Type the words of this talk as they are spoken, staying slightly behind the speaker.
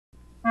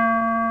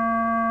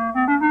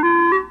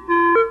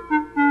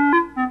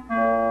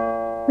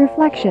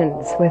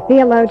Reflections with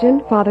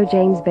theologian Father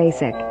James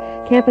Bacik,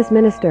 campus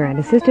minister and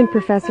assistant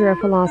professor of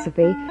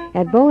philosophy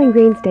at Bowling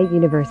Green State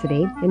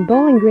University in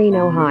Bowling Green,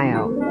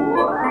 Ohio.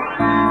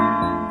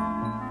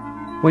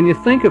 When you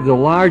think of the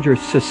larger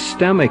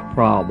systemic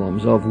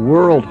problems of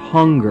world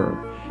hunger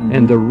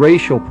and the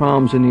racial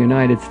problems in the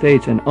United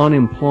States and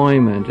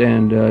unemployment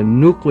and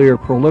nuclear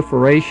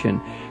proliferation,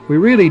 we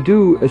really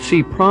do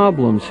see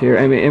problems here.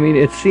 I mean,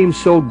 it seems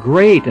so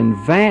great and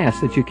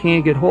vast that you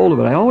can't get hold of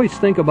it. I always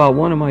think about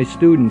one of my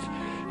students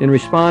in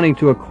responding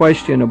to a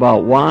question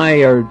about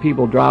why are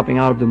people dropping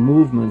out of the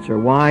movements or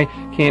why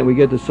can't we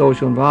get the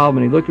social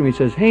involvement. He looked at me and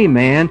says, "Hey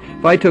man,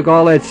 if I took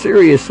all that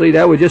seriously,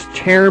 that would just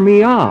tear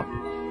me up."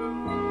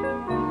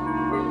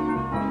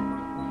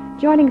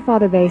 Joining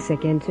Father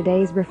Bacik in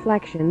today's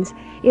Reflections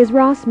is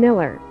Ross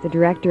Miller, the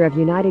director of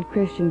United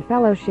Christian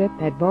Fellowship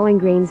at Bowling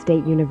Green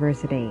State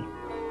University.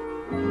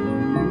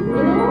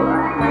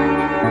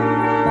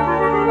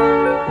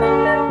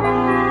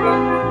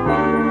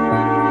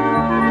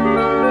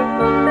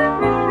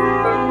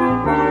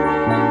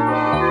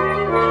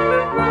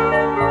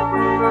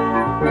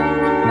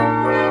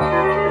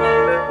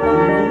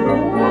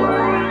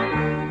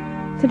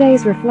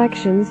 Today's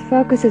Reflections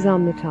focuses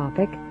on the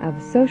topic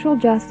of social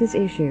justice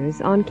issues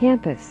on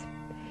campus.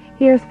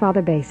 Here's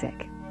Father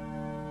Bacik.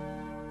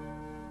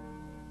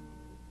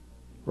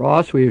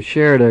 Ross, we have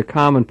shared a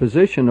common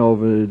position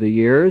over the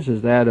years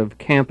as that of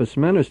campus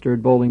minister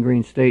at Bowling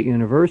Green State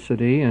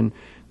University, and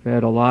we've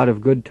had a lot of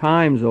good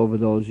times over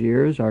those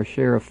years, our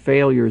share of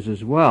failures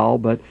as well,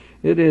 but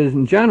it is,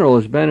 in general,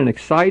 has been an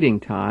exciting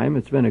time.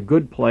 It's been a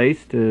good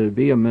place to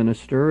be a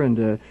minister and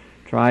to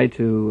try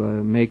to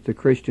make the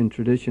Christian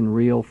tradition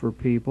real for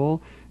people.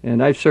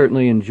 And I've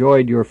certainly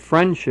enjoyed your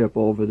friendship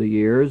over the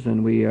years,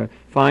 and we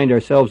find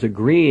ourselves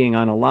agreeing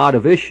on a lot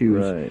of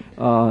issues,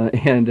 right.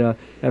 And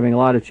having a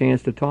lot of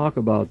chance to talk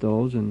about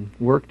those and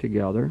work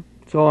together.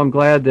 So I'm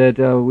glad that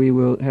we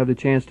will have the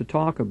chance to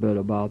talk a bit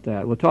about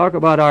that. We'll talk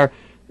about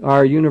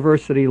our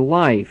university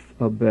life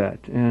a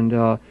bit,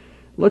 and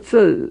let's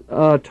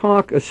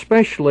talk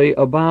especially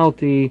about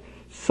the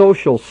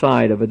social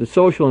side of it, the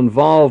social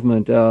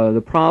involvement,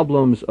 the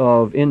problems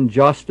of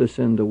injustice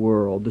in the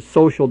world, the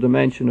social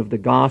dimension of the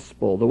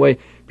gospel, the way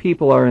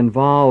people are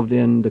involved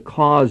in the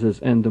causes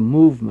and the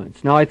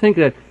movements. Now, I think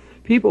that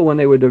people, when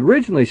they would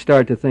originally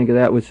start to think of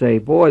that, would say,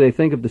 boy, they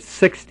think of the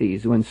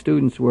 60s when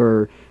students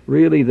were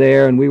really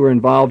there and we were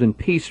involved in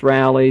peace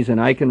rallies,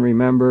 and I can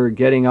remember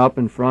getting up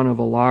in front of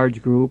a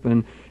large group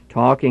and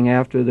talking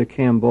after the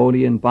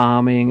Cambodian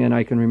bombing, and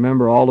I can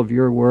remember all of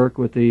your work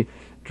with the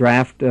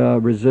draft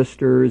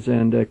resistors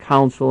and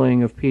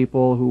counseling of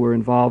people who were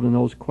involved in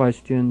those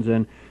questions.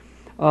 And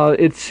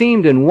it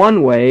seemed in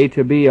one way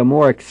to be a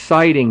more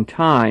exciting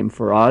time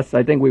for us.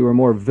 I think we were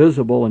more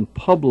visible and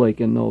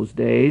public in those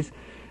days.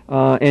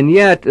 And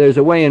yet there's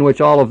a way in which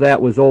all of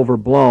that was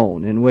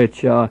overblown, in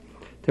which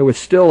there was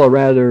still a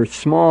rather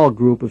small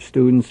group of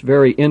students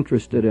very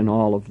interested in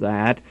all of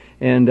that.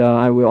 And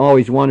I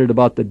always wondered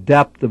about the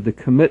depth of the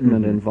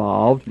commitment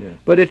involved. Yes.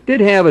 But it did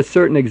have a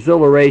certain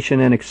exhilaration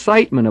and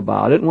excitement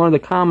about it. And one of the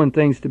common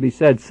things to be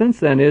said since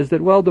then is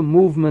that, well, the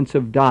movements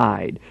have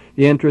died.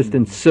 The interest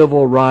in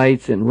civil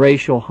rights and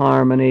racial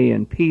harmony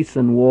and peace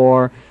and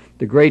war,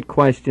 the great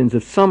questions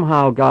have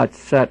somehow got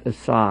set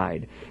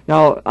aside.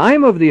 Now,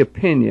 I'm of the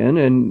opinion,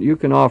 and you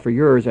can offer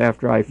yours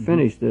after I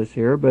finish this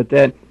here, but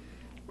that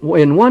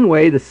in one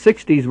way, the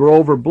 60s were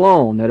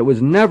overblown, that it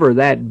was never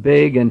that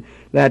big and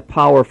that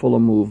powerful a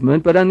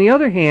movement. But on the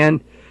other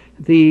hand,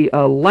 the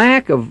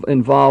lack of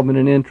involvement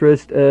and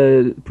interest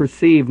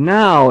perceived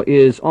now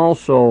is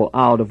also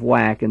out of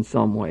whack in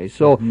some ways.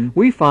 So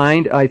we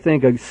find, I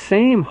think, a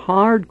same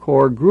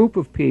hardcore group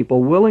of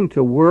people willing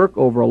to work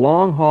over a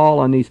long haul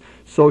on these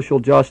social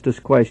justice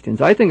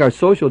questions. I think our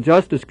social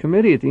justice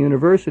committee at the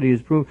university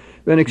has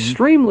been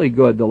extremely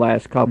good the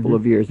last couple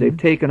of years. They've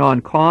taken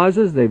on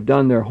causes, they've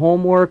done their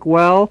homework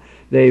well,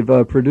 they've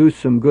produced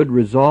some good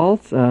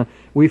results.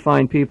 We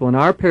find people in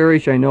our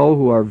parish, I know,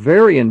 who are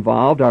very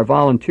involved. Our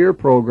volunteer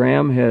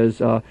program has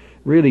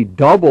really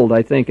doubled,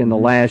 I think, in the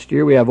last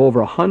year. We have over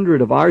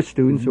 100 of our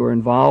students who are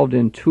involved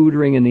in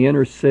tutoring in the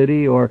inner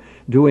city or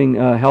doing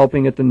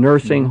helping at the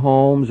nursing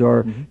homes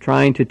or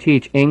trying to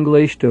teach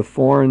English to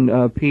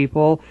foreign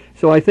people.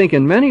 So I think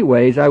in many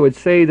ways I would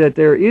say that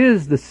there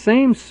is the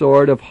same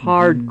sort of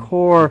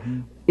hardcore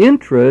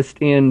interest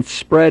in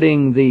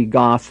spreading the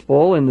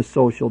gospel and the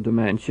social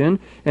dimension,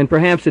 and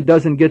perhaps it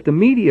doesn't get the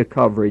media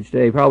coverage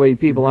today. Probably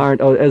people aren't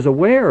as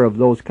aware of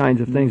those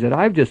kinds of things that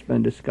I've just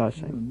been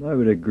discussing. I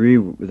would agree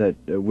with that,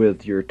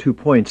 with your 2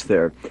 points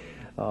there.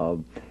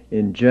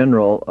 In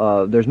general,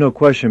 there's no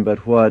question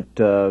but what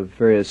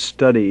various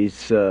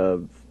studies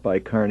by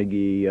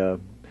Carnegie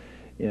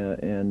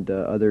and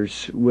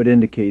others would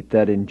indicate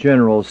that in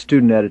general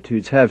student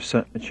attitudes have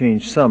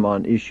changed some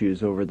on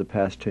issues over the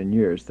past 10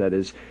 years. That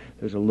is,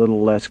 there's a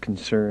little less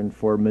concern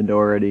for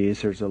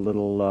minorities, there's a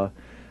little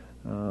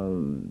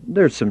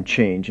there's some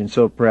change, and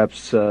so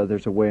perhaps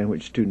there's a way in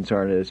which students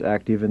aren't as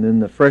active. And then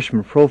the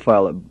freshman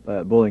profile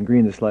at Bowling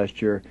Green this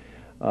last year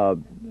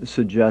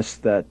suggests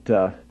that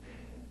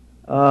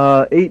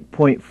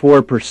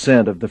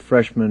 8.4% of the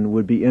freshmen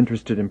would be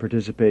interested in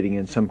participating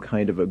in some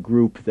kind of a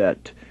group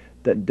that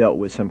dealt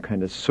with some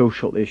kind of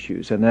social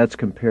issues, and that's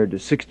compared to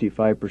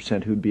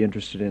 65% who'd be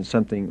interested in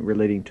something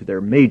relating to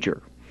their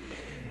major.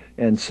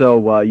 And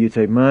so you'd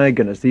say, my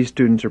goodness, these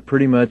students are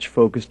pretty much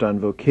focused on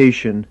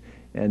vocation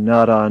and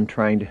not on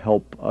trying to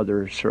help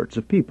other sorts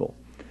of people.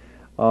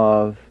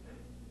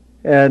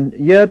 And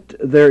yet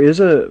there is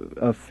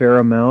a fair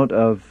amount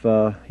of,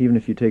 even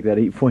if you take that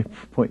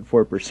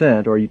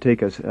 8.4%, or you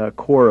take a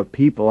core of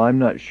people, I'm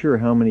not sure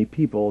how many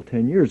people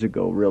 10 years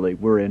ago really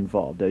were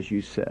involved, as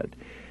you said.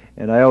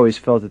 And I always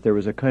felt that there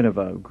was a kind of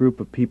a group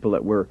of people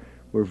that were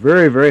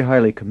very, very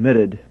highly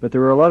committed, but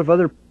there were a lot of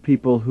other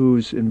people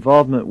whose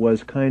involvement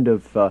was kind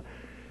of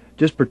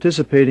just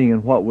participating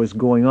in what was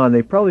going on.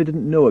 They probably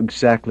didn't know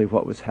exactly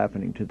what was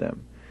happening to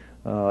them.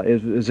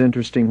 It was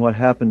interesting what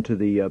happened to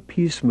the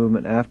peace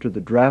movement after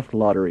the draft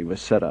lottery was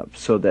set up,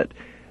 so that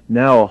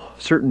now a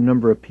certain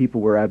number of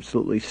people were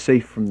absolutely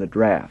safe from the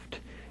draft.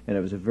 And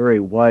it was a very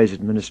wise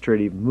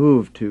administrative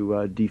move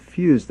to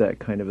defuse that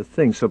kind of a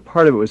thing. So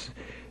part of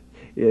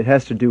it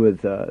has to do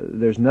with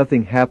there's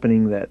nothing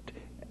happening that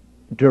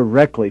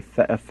directly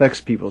affects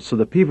people. So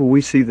the people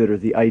we see that are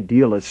the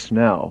idealists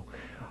now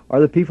are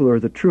the people who are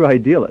the true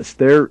idealists.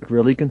 They're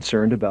really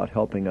concerned about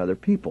helping other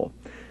people.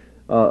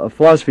 A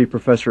philosophy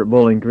professor at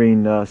Bowling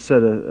Green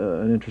said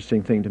an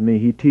interesting thing to me.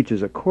 He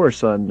teaches a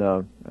course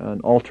on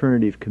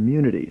alternative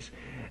communities,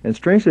 and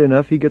strangely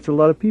enough, he gets a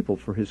lot of people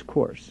for his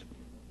course.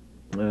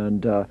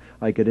 And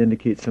I could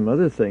indicate some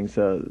other things.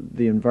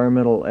 The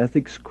environmental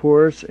ethics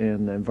course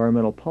and the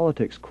environmental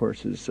politics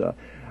courses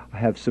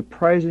have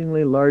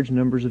surprisingly large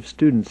numbers of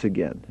students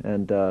again,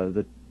 and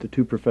the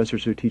two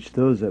professors who teach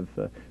those have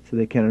so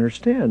they can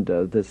understand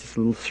this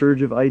little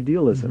surge of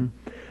idealism.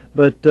 Mm-hmm.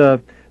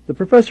 But the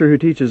professor who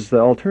teaches the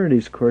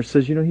alternatives course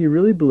says, he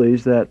really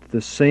believes that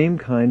the same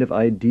kind of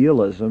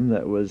idealism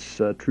that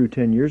was true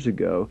 10 years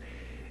ago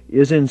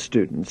is in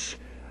students,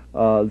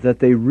 that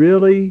they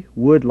really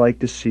would like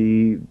to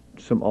see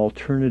some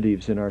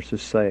alternatives in our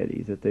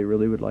society, that they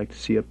really would like to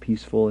see a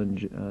peaceful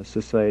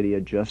society,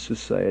 a just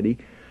society,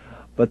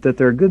 but that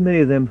there are a good many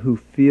of them who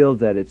feel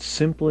that it's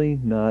simply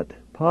not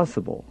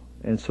possible.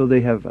 And so they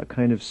have a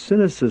kind of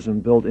cynicism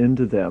built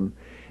into them.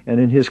 And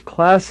in his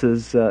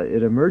classes,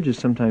 it emerges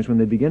sometimes when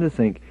they begin to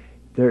think,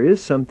 there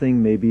is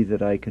something maybe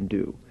that I can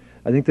do.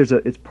 I think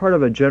it's part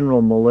of a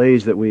general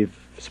malaise that we've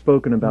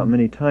spoken about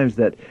many times,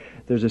 that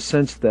there's a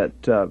sense that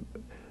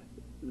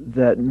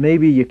that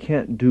maybe you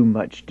can't do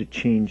much to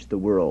change the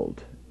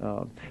world.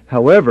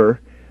 However,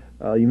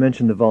 you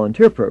mentioned the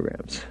volunteer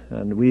programs,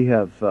 and we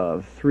have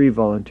 3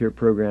 volunteer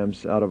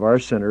programs out of our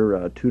center,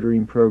 a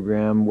tutoring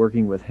program,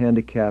 working with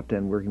handicapped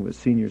and working with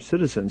senior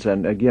citizens.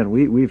 And again,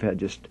 we've had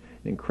just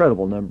an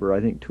incredible number, I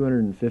think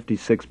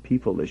 256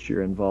 people this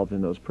year involved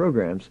in those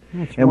programs.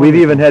 That's and wonderful. We've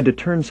even had to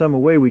turn some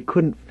away. We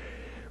couldn't,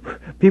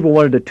 people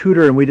wanted to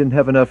tutor and we didn't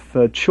have enough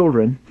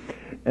children.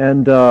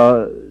 And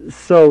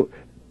so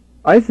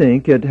I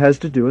think it has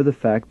to do with the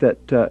fact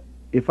that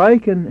if I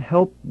can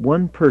help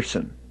one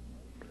person,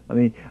 I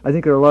mean, I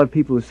think there are a lot of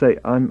people who say,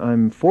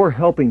 I'm for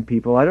helping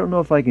people. I don't know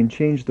if I can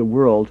change the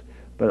world,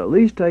 but at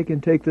least I can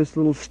take this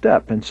little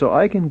step. And so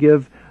I can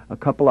give a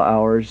couple of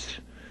hours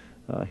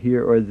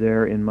here or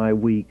there in my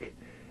week.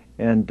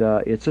 And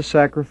it's a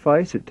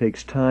sacrifice. It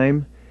takes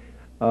time.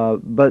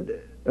 But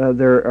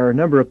there are a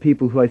number of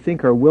people who I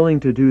think are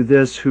willing to do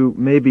this who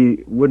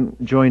maybe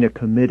wouldn't join a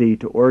committee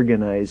to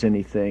organize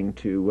anything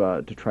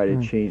to try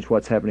to change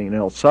what's happening in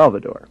El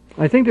Salvador.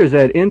 I think there's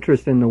that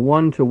interest in the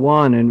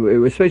one-to-one,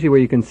 and especially where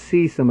you can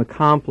see some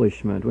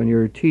accomplishment. When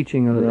you're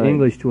teaching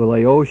English to a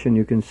Laotian,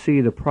 you can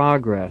see the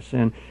progress.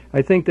 And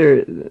I think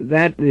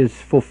that is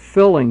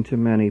fulfilling to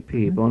many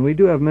people, and we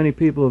do have many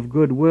people of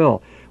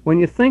goodwill. When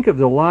you think of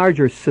the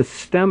larger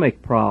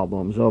systemic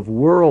problems of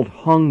world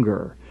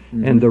hunger,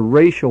 and the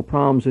racial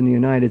problems in the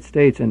United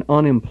States, and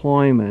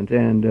unemployment,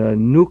 and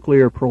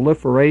nuclear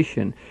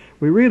proliferation,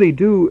 we really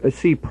do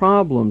see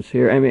problems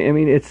here. I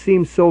mean, it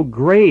seems so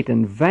great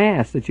and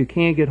vast that you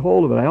can't get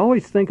hold of it. I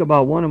always think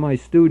about one of my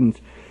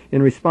students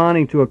in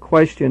responding to a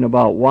question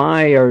about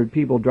why are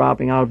people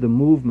dropping out of the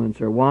movements,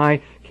 or why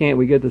can't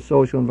we get the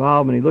social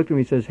involvement. He looked at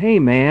me and says, "Hey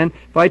man,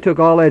 if I took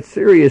all that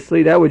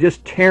seriously, that would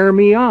just tear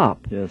me up."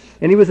 Yes.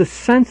 And he was a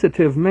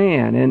sensitive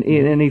man,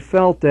 and he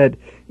felt that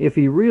if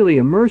he really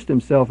immersed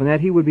himself in that,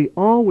 he would be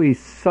always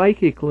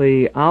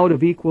psychically out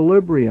of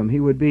equilibrium. He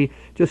would be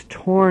just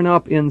torn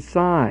up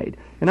inside.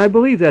 And I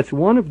believe that's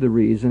one of the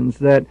reasons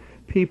that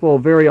people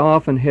very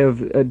often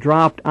have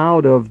dropped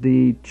out of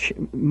the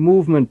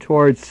movement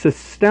towards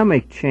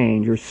systemic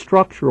change or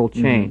structural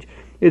change.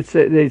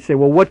 They say,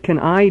 well, what can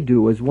I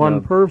do as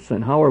one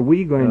person? How are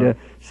we going to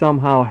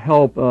somehow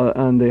help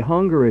on the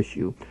hunger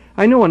issue?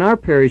 I know in our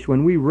parish,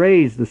 when we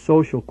raise the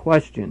social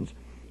questions,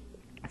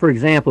 for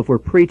example, if we're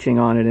preaching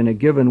on it in a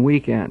given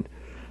weekend,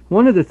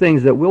 one of the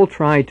things that we'll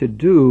try to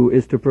do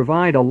is to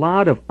provide a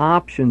lot of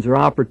options or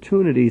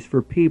opportunities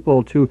for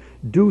people to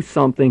do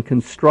something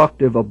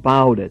constructive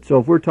about it. So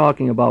if we're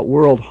talking about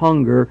world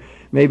hunger,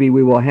 maybe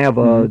we will have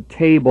a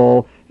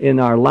table in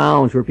our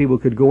lounge where people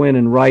could go in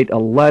and write a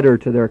letter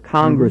to their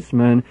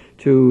congressman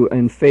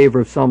in favor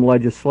of some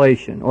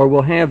legislation. Or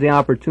we'll have the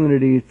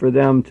opportunity for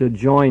them to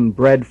join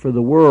Bread for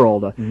the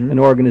World, an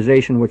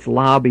organization which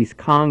lobbies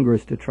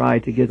Congress to try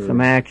to get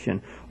some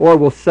action. Or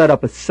we'll set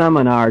up a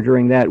seminar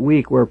during that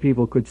week where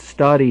people could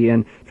study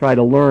and try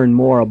to learn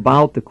more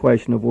about the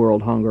question of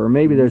world hunger. Or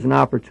maybe there's an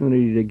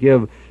opportunity to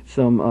give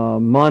some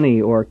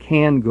money or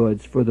canned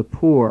goods for the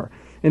poor.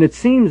 And it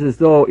seems as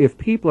though if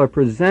people are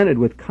presented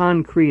with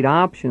concrete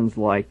options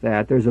like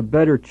that, there's a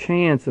better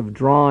chance of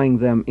drawing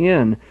them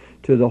in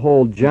to the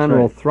whole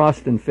general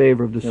thrust in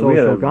favor of the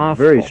social gospel. We had a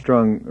very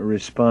strong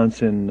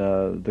response in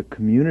the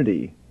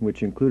community,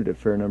 which included a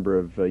fair number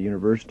of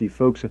university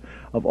folks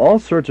of all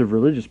sorts of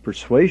religious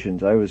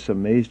persuasions. I was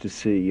amazed to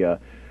see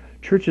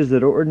churches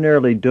that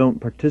ordinarily don't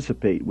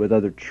participate with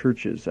other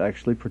churches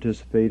actually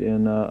participate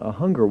in a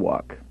hunger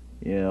walk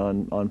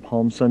on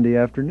Palm Sunday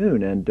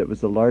afternoon, and it was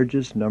the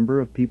largest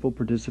number of people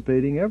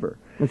participating ever.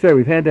 That's right.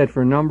 We've had that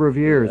for a number of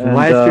years, and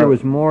last year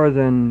was more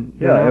than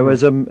ever. It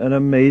was an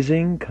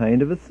amazing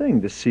kind of a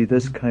thing to see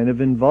this kind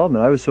of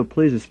involvement. I was so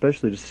pleased,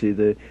 especially to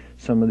see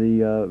some of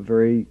the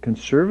very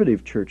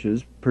conservative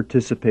churches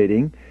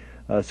participating,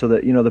 so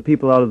that the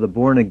people out of the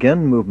Born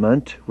Again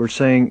movement were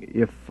saying,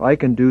 if I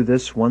can do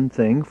this one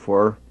thing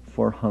for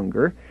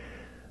hunger,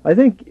 I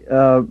think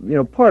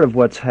part of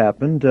what's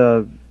happened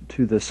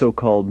to the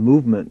so-called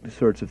movement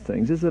sorts of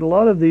things is that a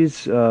lot of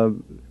these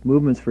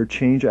movements for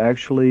change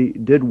actually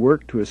did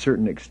work to a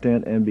certain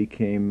extent and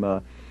became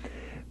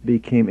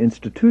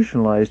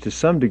institutionalized to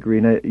some degree.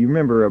 And you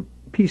remember a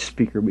peace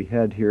speaker we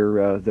had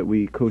here that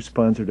we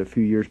co-sponsored a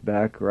few years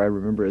back, or I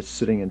remember us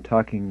sitting and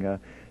talking at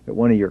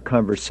one of your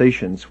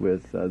conversations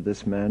with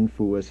this man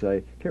who was,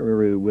 I can't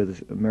remember,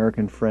 with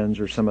American Friends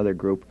or some other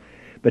group,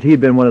 but he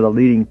had been one of the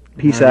leading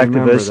peace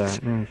activists.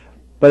 That, yes.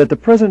 But at the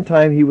present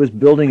time, he was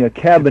building a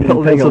cabin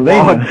in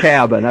Pennsylvania. A log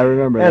cabin, I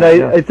remember and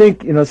that. I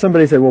think,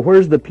 somebody said, well,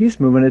 where's the peace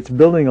movement? It's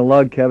building a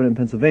log cabin in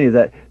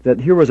Pennsylvania. That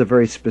here was a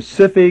very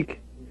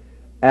specific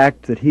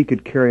act that he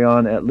could carry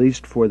on, at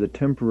least for the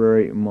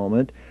temporary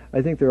moment.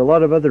 I think there are a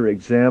lot of other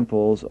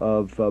examples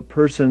of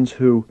persons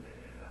who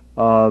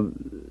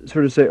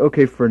sort of say,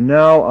 okay, for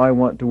now I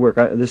want to work.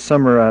 This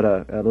summer at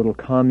a little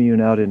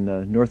commune out in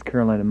the North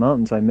Carolina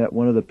mountains, I met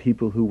one of the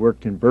people who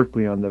worked in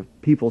Berkeley on the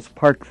People's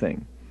Park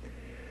thing,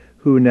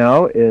 who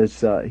now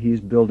is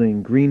he's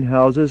building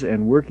greenhouses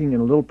and working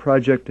in a little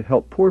project to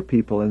help poor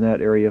people in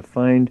that area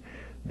find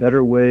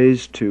better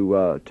ways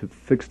to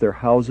fix their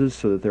houses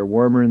so that they're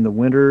warmer in the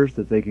winters,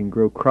 that they can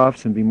grow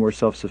crops and be more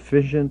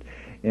self-sufficient,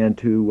 and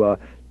to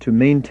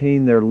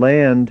maintain their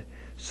land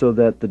so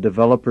that the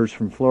developers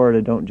from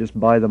Florida don't just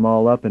buy them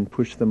all up and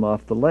push them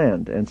off the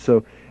land. And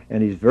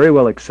he's very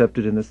well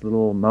accepted in this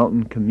little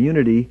mountain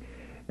community.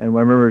 And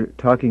I remember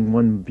talking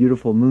one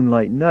beautiful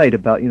moonlight night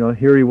about,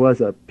 here he was,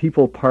 a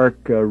People Park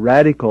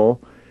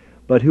radical,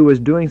 but who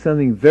was doing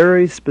something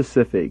very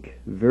specific,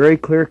 very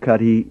clear-cut.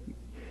 He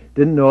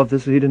didn't know he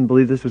didn't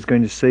believe this was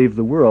going to save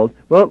the world.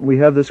 Well, we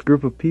have this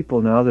group of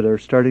people now that are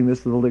starting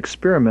this little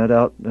experiment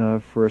out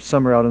for a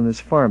summer out on this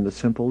farm, the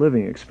Simple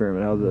Living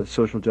experiment out of the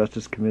Social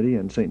Justice Committee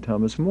and St.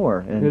 Thomas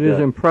More. And it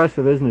is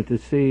impressive, isn't it, to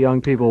see young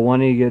people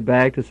wanting to get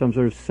back to some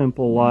sort of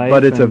simple life.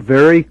 But it's a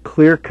very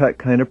clear-cut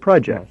kind of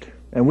project. Yes.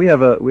 And we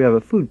have a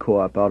food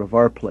co-op out of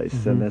our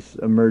place, and this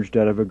emerged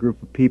out of a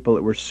group of people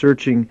that were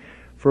searching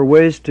for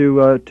ways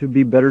to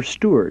be better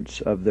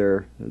stewards of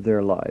their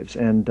lives,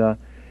 and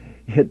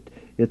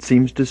it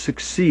seems to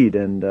succeed,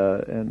 and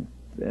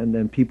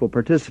then people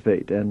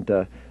participate, and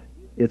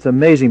it's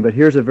amazing.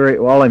 But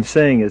all I'm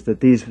saying is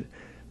that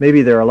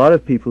maybe there are a lot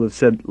of people who've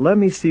said, let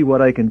me see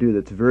what I can do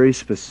that's very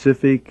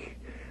specific,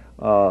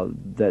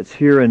 that's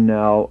here and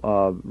now,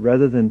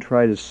 rather than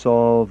try to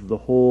solve the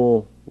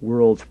whole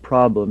world's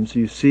problems.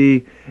 You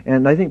see,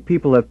 and I think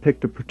people have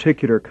picked a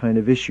particular kind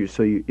of issue.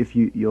 So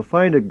you'll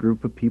find a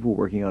group of people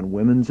working on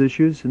women's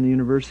issues in the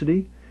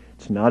university.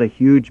 It's not a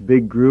huge,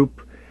 big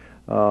group.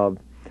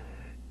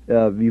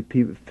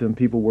 Some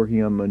people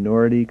working on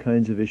minority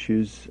kinds of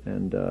issues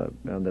and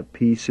on the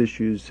peace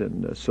issues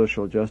and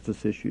social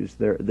justice issues.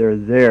 They're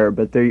there,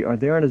 but they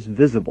aren't as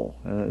visible.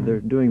 They're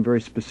doing very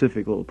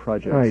specific little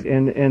projects. Right,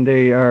 and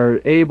they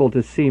are able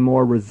to see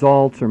more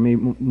results or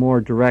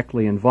more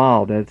directly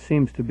involved. That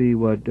seems to be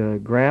what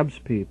grabs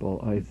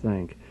people, I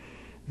think.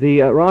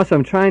 Ross,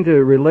 I'm trying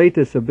to relate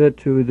this a bit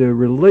to the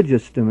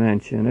religious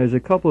dimension. There's a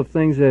couple of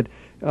things that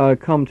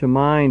come to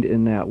mind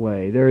in that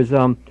way. There's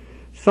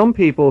some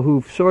people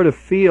who sort of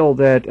feel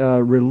that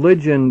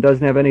religion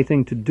doesn't have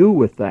anything to do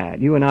with that.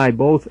 You and I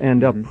both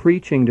end up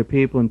preaching to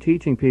people and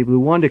teaching people who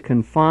want to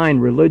confine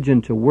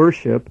religion to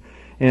worship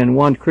and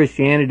want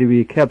Christianity to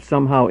be kept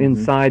somehow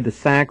inside the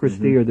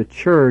sacristy or the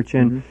church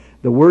and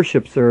the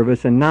worship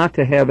service, and not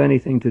to have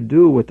anything to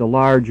do with the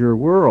larger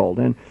world.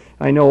 And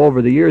I know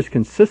over the years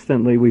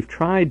consistently we've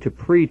tried to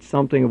preach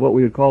something of what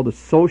we would call the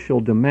social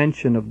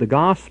dimension of the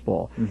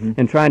gospel,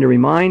 and trying to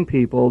remind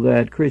people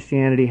that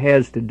Christianity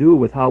has to do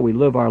with how we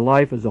live our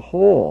life as a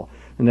whole,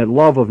 and that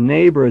love of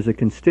neighbor is a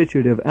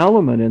constitutive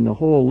element in the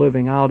whole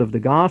living out of the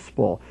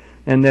gospel,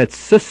 and that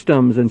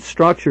systems and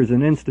structures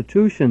and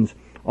institutions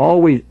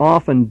always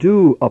often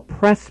do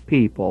oppress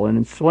people and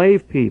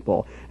enslave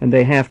people, and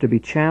they have to be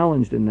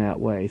challenged in that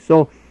way.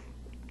 So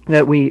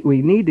that we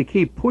need to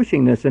keep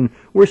pushing this, and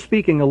we're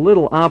speaking a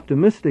little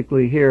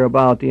optimistically here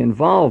about the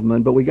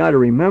involvement, but we got to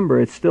remember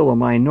it's still a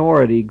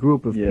minority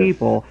group of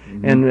people,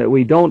 and that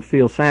we don't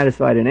feel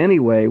satisfied in any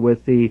way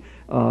with the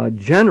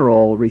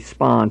general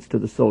response to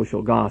the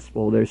social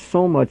gospel. There's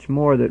so much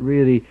more that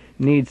really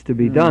needs to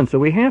be done. So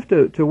we have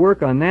to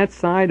work on that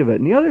side of it.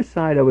 And the other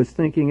side I was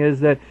thinking is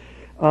that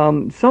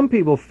some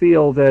people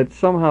feel that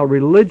somehow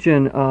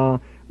religion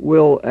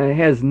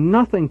has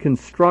nothing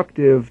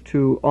constructive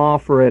to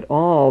offer at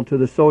all to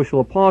the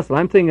social apostle.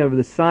 I'm thinking of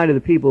the side of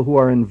the people who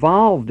are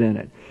involved in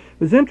it. It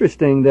was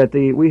interesting that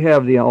we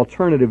have the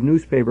alternative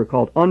newspaper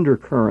called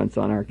Undercurrents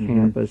on our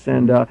campus,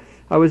 and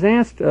I was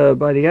asked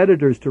by the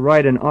editors to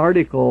write an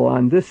article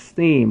on this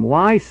theme: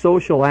 why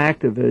social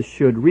activists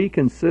should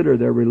reconsider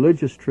their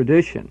religious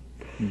tradition.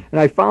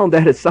 And I found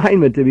that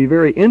assignment to be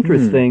very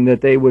interesting,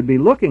 that they would be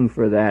looking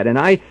for that. And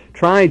I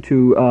tried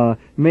to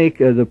make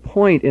the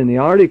point in the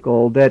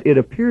article that it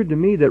appeared to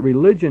me that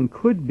religion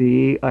could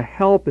be a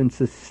help in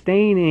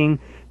sustaining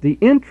the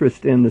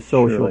interest in the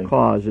social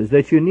causes,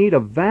 that you need a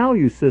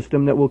value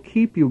system that will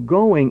keep you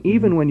going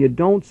even when you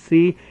don't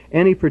see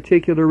any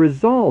particular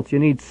results. You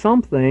need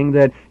something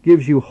that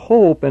gives you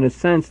hope and a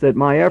sense that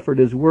my effort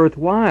is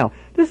worthwhile.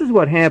 This is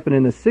what happened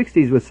in the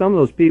 60s with some of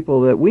those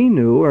people that we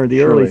knew, or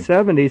the early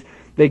 70s.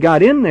 They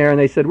got in there and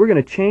they said, we're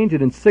going to change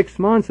it in 6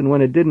 months, and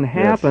when it didn't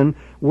happen,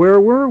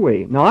 where were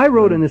we? Now, I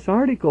wrote in this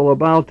article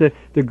about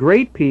the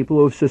great people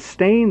who have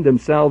sustained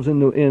themselves in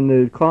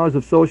the cause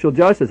of social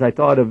justice. I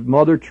thought of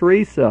Mother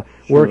Teresa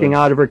working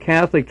out of her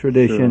Catholic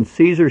tradition,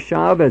 Cesar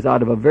Chavez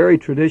out of a very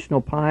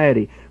traditional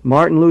piety,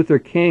 Martin Luther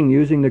King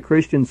using the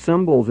Christian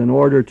symbols in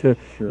order to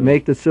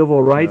make the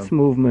civil rights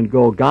movement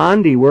go,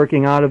 Gandhi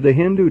working out of the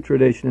Hindu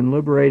tradition and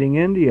liberating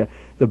India,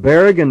 the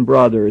Berrigan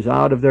brothers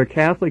out of their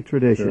Catholic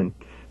tradition.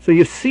 So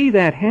you see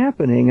that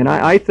happening, and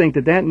I think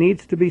that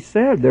needs to be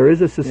said. There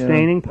is a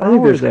sustaining power there. I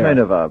think there's kind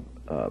of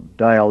a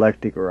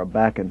dialectic or a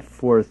back and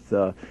forth.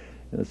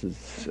 This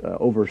is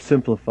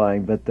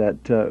oversimplifying, but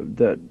that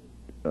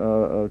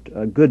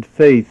a good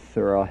faith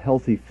or a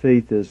healthy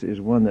faith is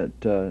one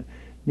that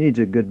needs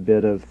a good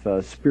bit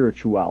of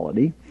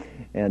spirituality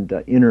and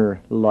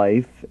inner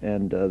life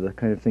and the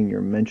kind of thing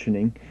you're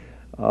mentioning,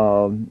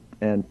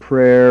 and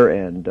prayer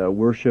and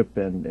worship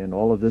and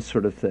all of this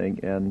sort of thing,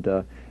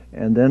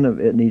 and then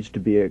it needs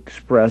to be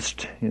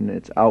expressed in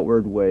its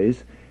outward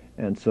ways,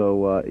 and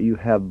so you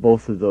have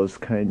both of those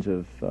kinds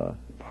of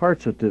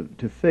parts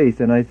to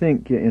faith. And I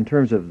think in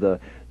terms of the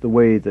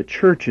way the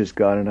church has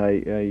gone, and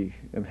I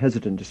am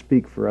hesitant to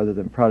speak for other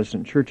than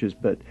Protestant churches,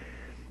 but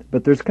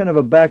there's kind of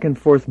a back and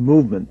forth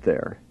movement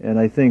there, and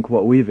I think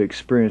what we've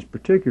experienced,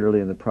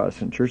 particularly in the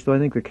Protestant church, though I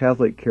think the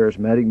Catholic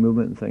charismatic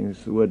movement and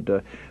things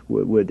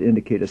would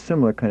indicate a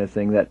similar kind of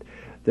thing, that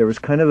there was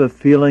kind of a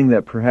feeling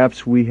that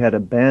perhaps we had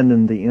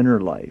abandoned the inner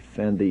life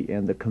and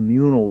the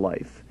communal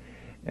life,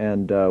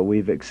 and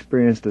we've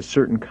experienced a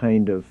certain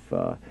kind of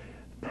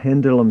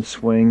pendulum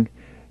swing,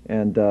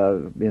 and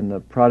in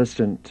the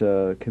Protestant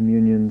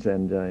communions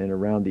and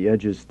around the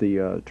edges,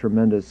 the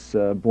tremendous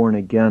born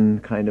again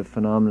kind of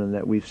phenomenon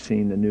that we've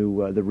seen,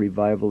 the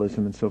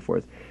revivalism and so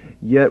forth.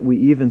 Yet we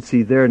even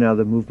see there now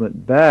the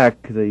movement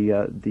back,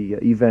 the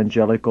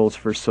evangelicals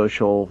for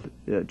social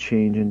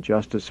change and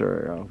justice,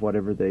 or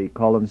whatever they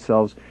call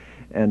themselves,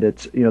 and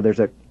it's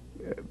there's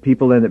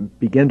people then that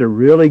begin to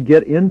really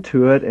get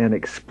into it and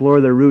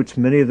explore their roots.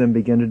 Many of them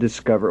begin to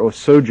discover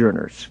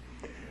sojourners.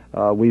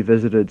 We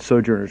visited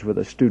Sojourners with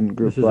a student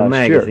group last year. This is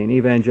a magazine,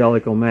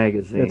 Evangelical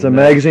Magazine. It's a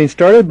magazine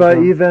started by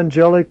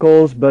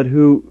evangelicals, but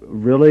who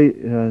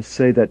really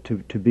say that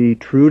to be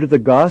true to the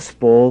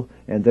gospel,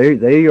 and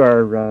they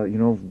are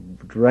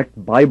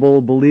direct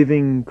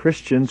Bible-believing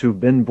Christians who've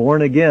been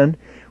born again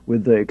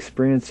with the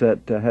experience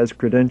that has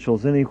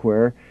credentials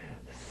anywhere,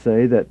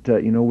 say that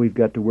we've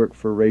got to work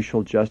for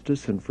racial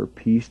justice and for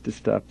peace to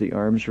stop the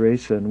arms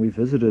race. And we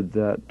visited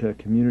that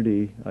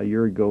community a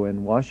year ago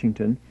in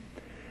Washington.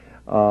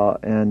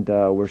 And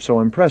we're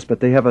so impressed. But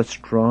they have a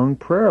strong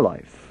prayer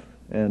life,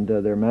 and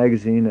their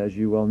magazine, as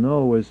you well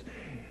know,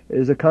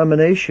 is a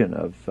combination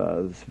of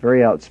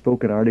very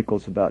outspoken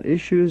articles about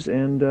issues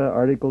and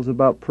articles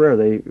about prayer.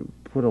 They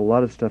put a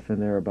lot of stuff in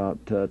there about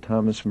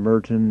Thomas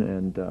Merton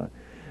and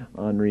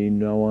Henri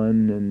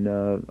Nouwen and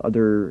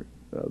other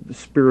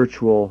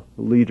spiritual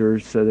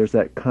leaders. So there's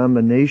that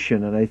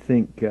combination, and I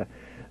think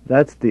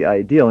that's the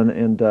ideal,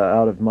 and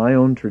out of my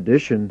own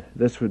tradition,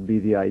 this would be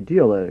the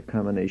ideal, a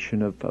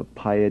combination of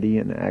piety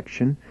and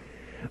action.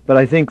 But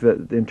I think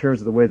that in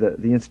terms of the way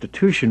that the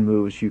institution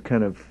moves, you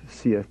kind of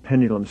see a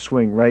pendulum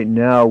swing. Right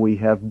now we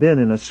have been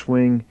in a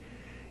swing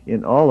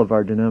in all of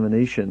our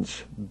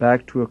denominations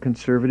back to a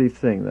conservative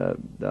thing.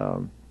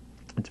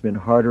 It's been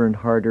harder and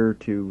harder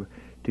to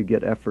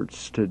get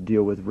efforts to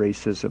deal with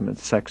racism and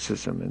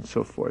sexism and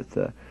so forth.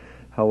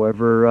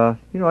 However,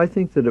 I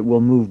think that it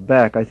will move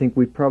back. I think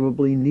we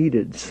probably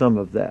needed some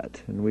of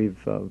that, and we've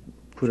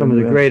put some of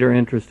the greater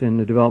interest in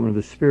the development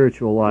of the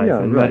spiritual life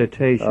and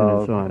meditation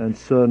and so on. And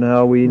so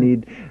now we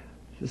need.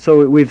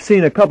 So we've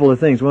seen a couple of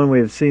things. One, we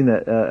have seen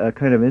that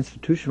kind of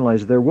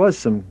institutionalized. There was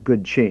some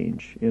good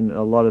change in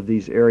a lot of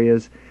these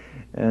areas,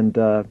 and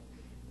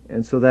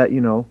so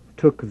that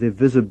took the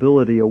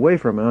visibility away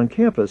from it on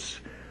campus.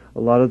 A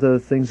lot of the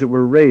things that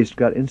were raised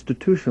got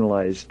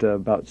institutionalized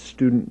about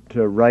student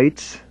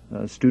rights,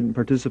 student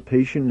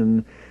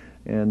participation,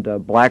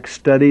 and black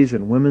studies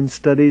and women's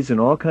studies, and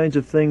all kinds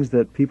of things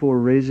that people were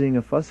raising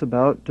a fuss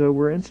about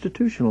were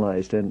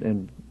institutionalized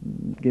and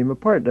came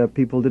apart.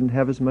 People didn't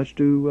have as much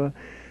to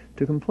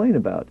complain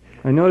about.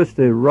 I noticed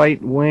the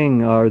right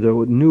wing, or the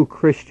New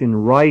Christian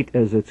Right,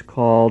 as it's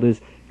called,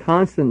 is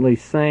constantly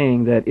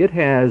saying that it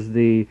has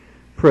the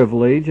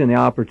privilege and the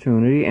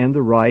opportunity and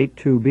the right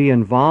to be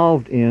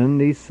involved in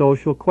these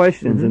social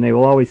questions. And they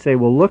will always say,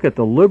 well, look at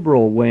the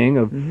liberal wing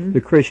of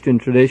the Christian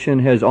tradition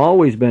has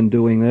always been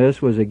doing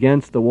this, was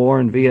against the war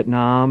in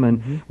Vietnam,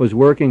 and was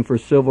working for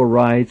civil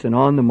rights and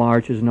on the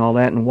marches and all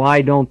that, and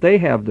why don't they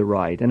have the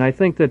right? And I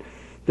think that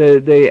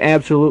they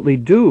absolutely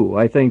do.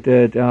 I think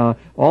that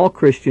all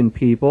Christian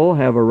people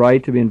have a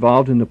right to be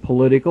involved in the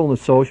political and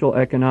the social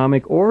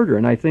economic order,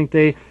 and I think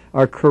they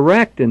are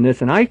correct in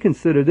this, and I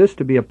consider this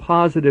to be a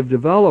positive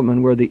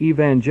development where the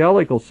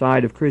evangelical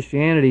side of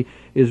Christianity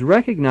is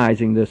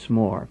recognizing this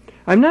more.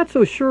 I'm not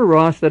so sure,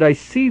 Ross, that I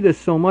see this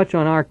so much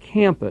on our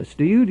campus.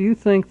 Do you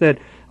think that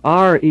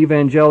our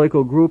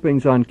evangelical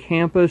groupings on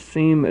campus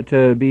seem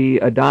to be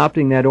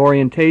adopting that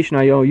orientation?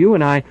 I know you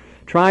and I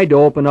tried to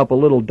open up a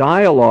little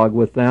dialogue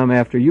with them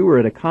after you were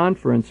at a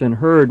conference and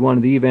heard one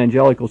of the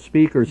evangelical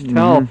speakers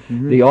tell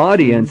the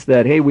audience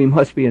that, hey, we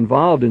must be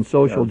involved in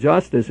social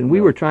justice, and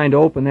we were trying to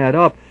open that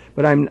up.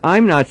 But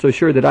I'm not so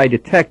sure that I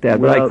detect that,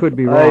 but I could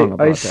be wrong about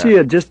that. I see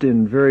it just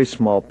in very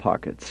small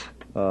pockets.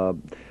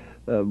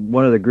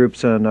 One of the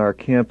groups on our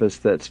campus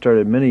that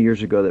started many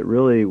years ago that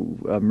really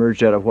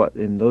emerged out of what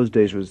in those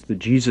days was the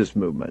Jesus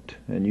movement,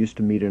 and used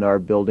to meet in our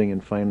building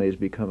and finally has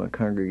become a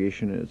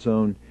congregation in its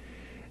own,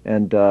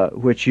 and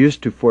which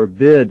used to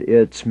forbid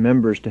its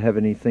members to have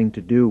anything to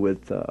do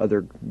with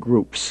other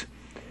groups.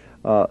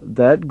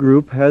 That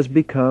group has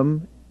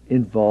become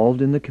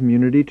involved in the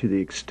community to the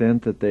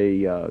extent that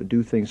they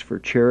do things for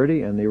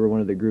charity, and they were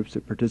one of the groups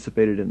that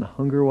participated in the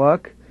Hunger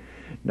Walk.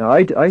 Now,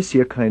 I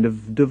see a kind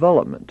of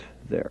development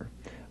there.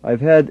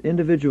 I've had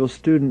individual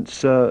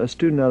students, a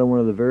student out of one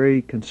of the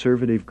very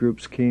conservative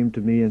groups came to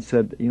me and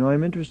said,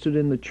 I'm interested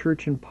in the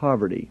church in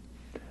poverty.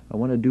 I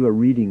want to do a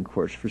reading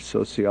course for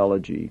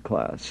sociology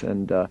class,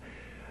 and so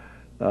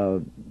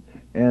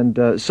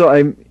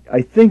I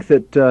think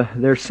that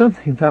there's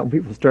something about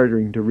people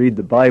starting to read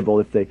the Bible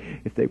if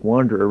they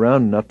wander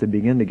around enough to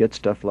begin to get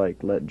stuff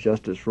like let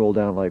justice roll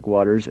down like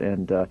waters,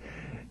 and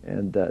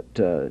that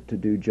to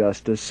do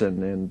justice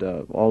and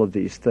all of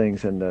these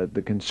things, and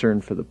the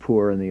concern for the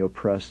poor and the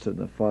oppressed and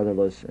the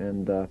fatherless,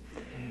 and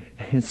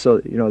so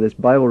this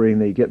Bible reading,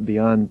 they get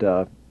beyond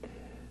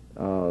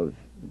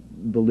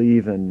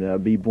believe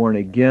and be born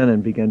again,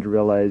 and begin to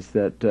realize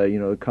that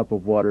a cup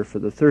of water for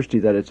the thirsty,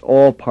 that it's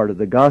all part of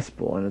the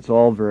gospel and it's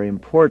all very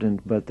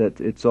important, but that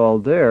it's all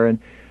there. And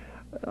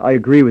I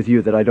agree with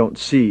you that I don't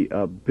see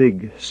a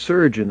big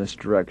surge in this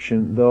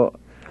direction, though.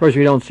 Of course,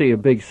 we don't see a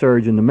big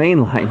surge in the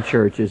mainline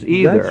churches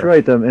either. That's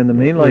right, and the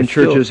mainline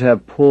churches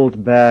have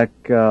pulled back.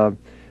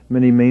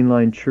 Many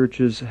mainline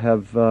churches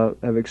have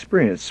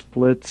experienced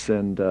splits,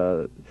 and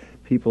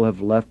people have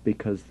left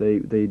because they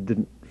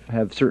didn't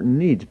have certain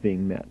needs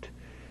being met.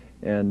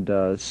 And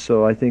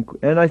so I think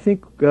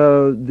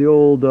the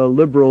old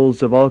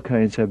liberals of all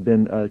kinds have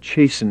been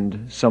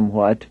chastened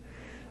somewhat.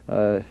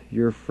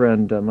 Your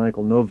friend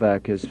Michael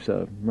Novak is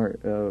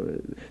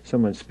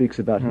someone speaks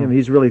about him.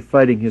 He's really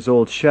fighting his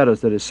old shadows.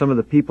 That is, some of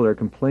the people are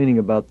complaining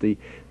about the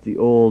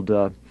old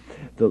the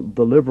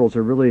liberals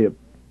are really.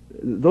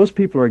 Those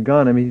people are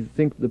gone. I mean, I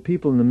think the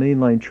people in the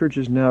mainline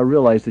churches now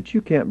realize that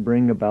you can't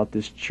bring about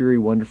this cheery,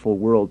 wonderful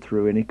world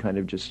through any kind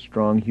of just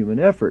strong human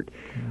effort.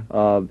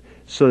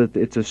 So that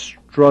it's a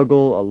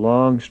struggle, a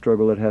long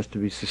struggle that has to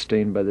be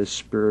sustained by this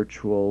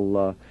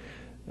spiritual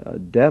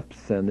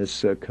depth and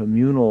this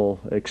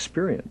communal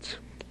experience.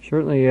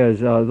 Certainly,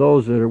 as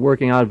those that are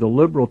working out of the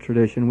liberal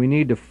tradition, we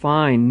need to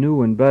find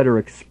new and better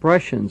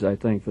expressions, I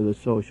think, for the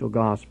social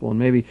gospel, and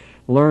maybe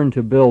learn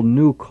to build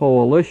new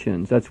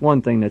coalitions. That's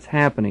one thing that's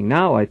happening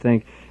now, I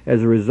think,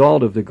 as a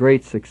result of the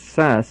great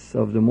success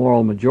of the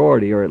moral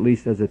majority, or at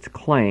least as it's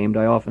claimed.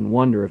 I often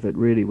wonder if it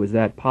really was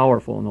that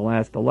powerful in the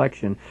last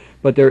election.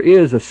 But there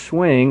is a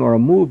swing or a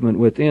movement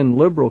within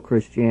liberal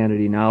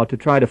Christianity now to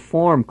try to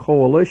form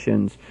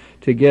coalitions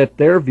to get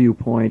their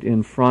viewpoint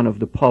in front of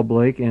the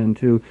public and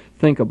to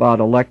think about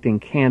electing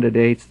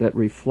candidates that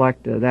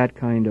reflect that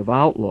kind of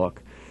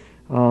outlook.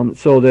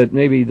 so that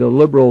maybe the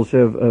liberals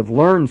have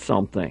learned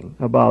something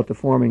about the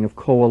forming of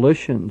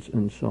coalitions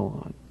and so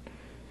on.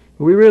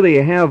 We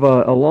really have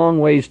a long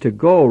ways to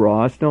go,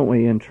 Ross, don't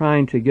we, in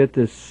trying to get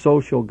this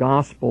social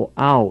gospel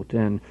out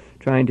and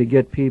trying to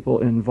get people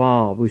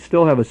involved. We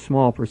still have a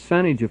small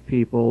percentage of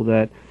people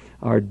that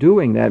are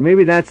doing that.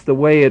 Maybe that's the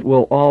way it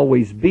will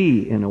always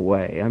be, in a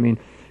way. I mean,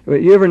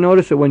 you ever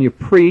notice that when you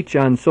preach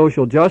on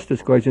social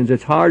justice questions,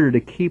 it's harder to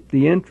keep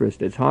the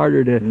interest. It's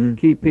harder to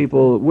keep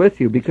people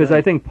with you, because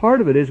I think part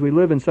of it is we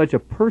live in such a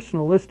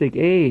personalistic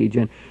age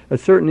and a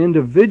certain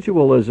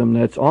individualism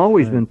that's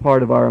always been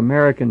part of our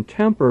American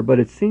temper, but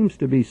it seems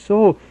to be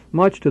so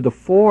much to the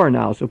fore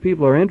now. So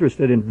people are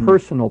interested in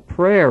personal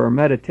prayer or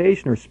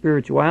meditation or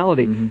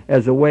spirituality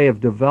as a way of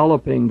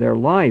developing their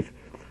life.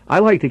 I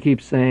like to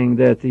keep saying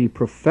that the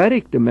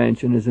prophetic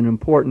dimension is an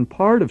important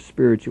part of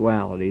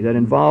spirituality, that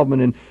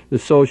involvement in the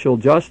social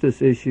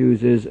justice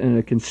issues is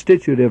a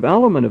constitutive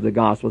element of the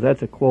Gospels.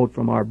 That's a quote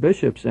from our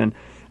bishops, and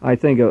I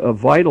think a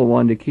vital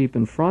one to keep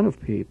in front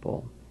of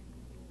people.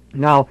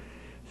 Now,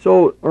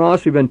 so,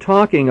 Ross, we've been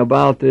talking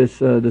about this,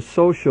 the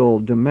social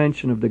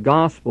dimension of the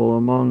Gospel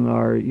among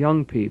our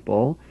young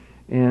people,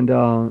 and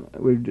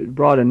we've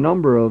brought a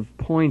number of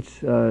points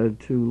to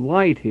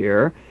light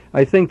here.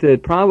 I think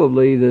that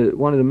probably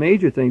one of the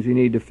major things we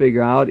need to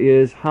figure out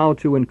is how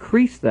to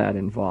increase that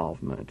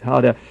involvement, how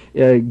to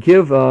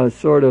give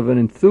sort of an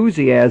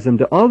enthusiasm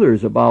to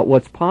others about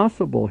what's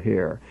possible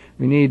here.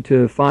 We need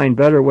to find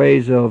better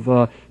ways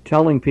of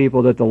telling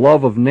people that the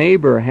love of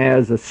neighbor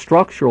has a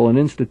structural and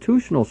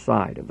institutional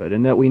side of it,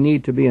 and that we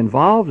need to be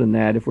involved in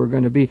that if we're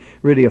going to be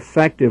really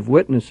effective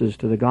witnesses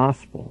to the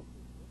gospel.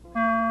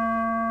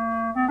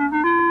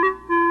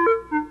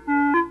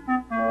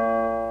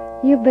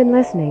 You've been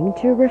listening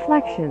to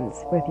Reflections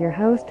with your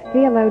host,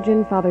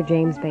 theologian Father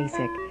James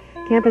Bacik,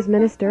 campus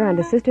minister and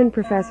assistant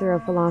professor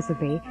of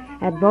philosophy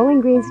at Bowling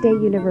Green State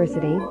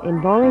University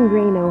in Bowling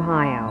Green,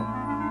 Ohio.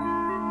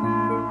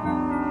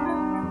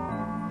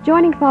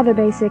 Joining Father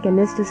Bacik in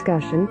this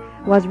discussion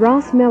was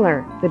Ross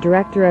Miller, the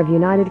director of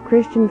United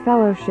Christian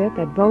Fellowship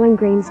at Bowling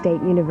Green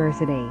State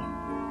University.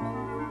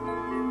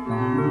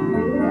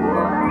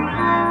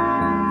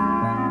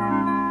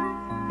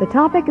 The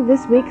topic of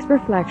this week's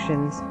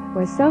Reflections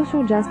was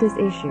social justice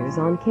issues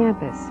on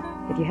campus.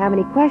 If you have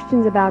any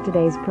questions about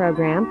today's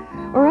program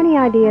or any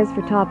ideas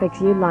for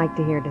topics you'd like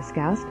to hear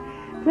discussed,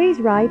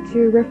 please write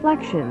to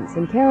Reflections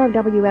in care of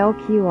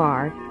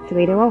WLQR,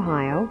 Toledo,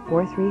 Ohio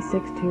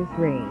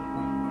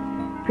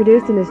 43623.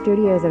 Produced in the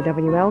studios of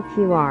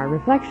WLQR,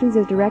 Reflections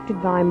is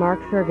directed by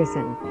Mark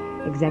Ferguson.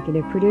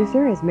 Executive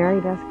producer is Mary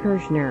Beth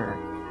Kirchner.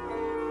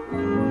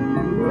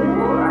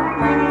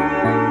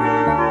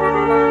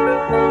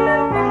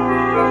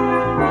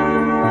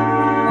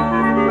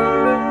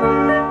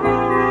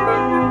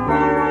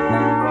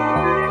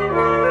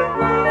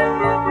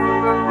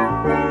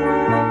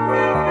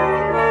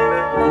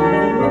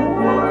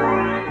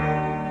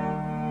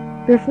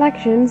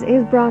 Reflections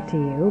is brought to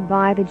you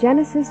by the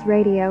Genesis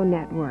Radio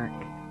Network.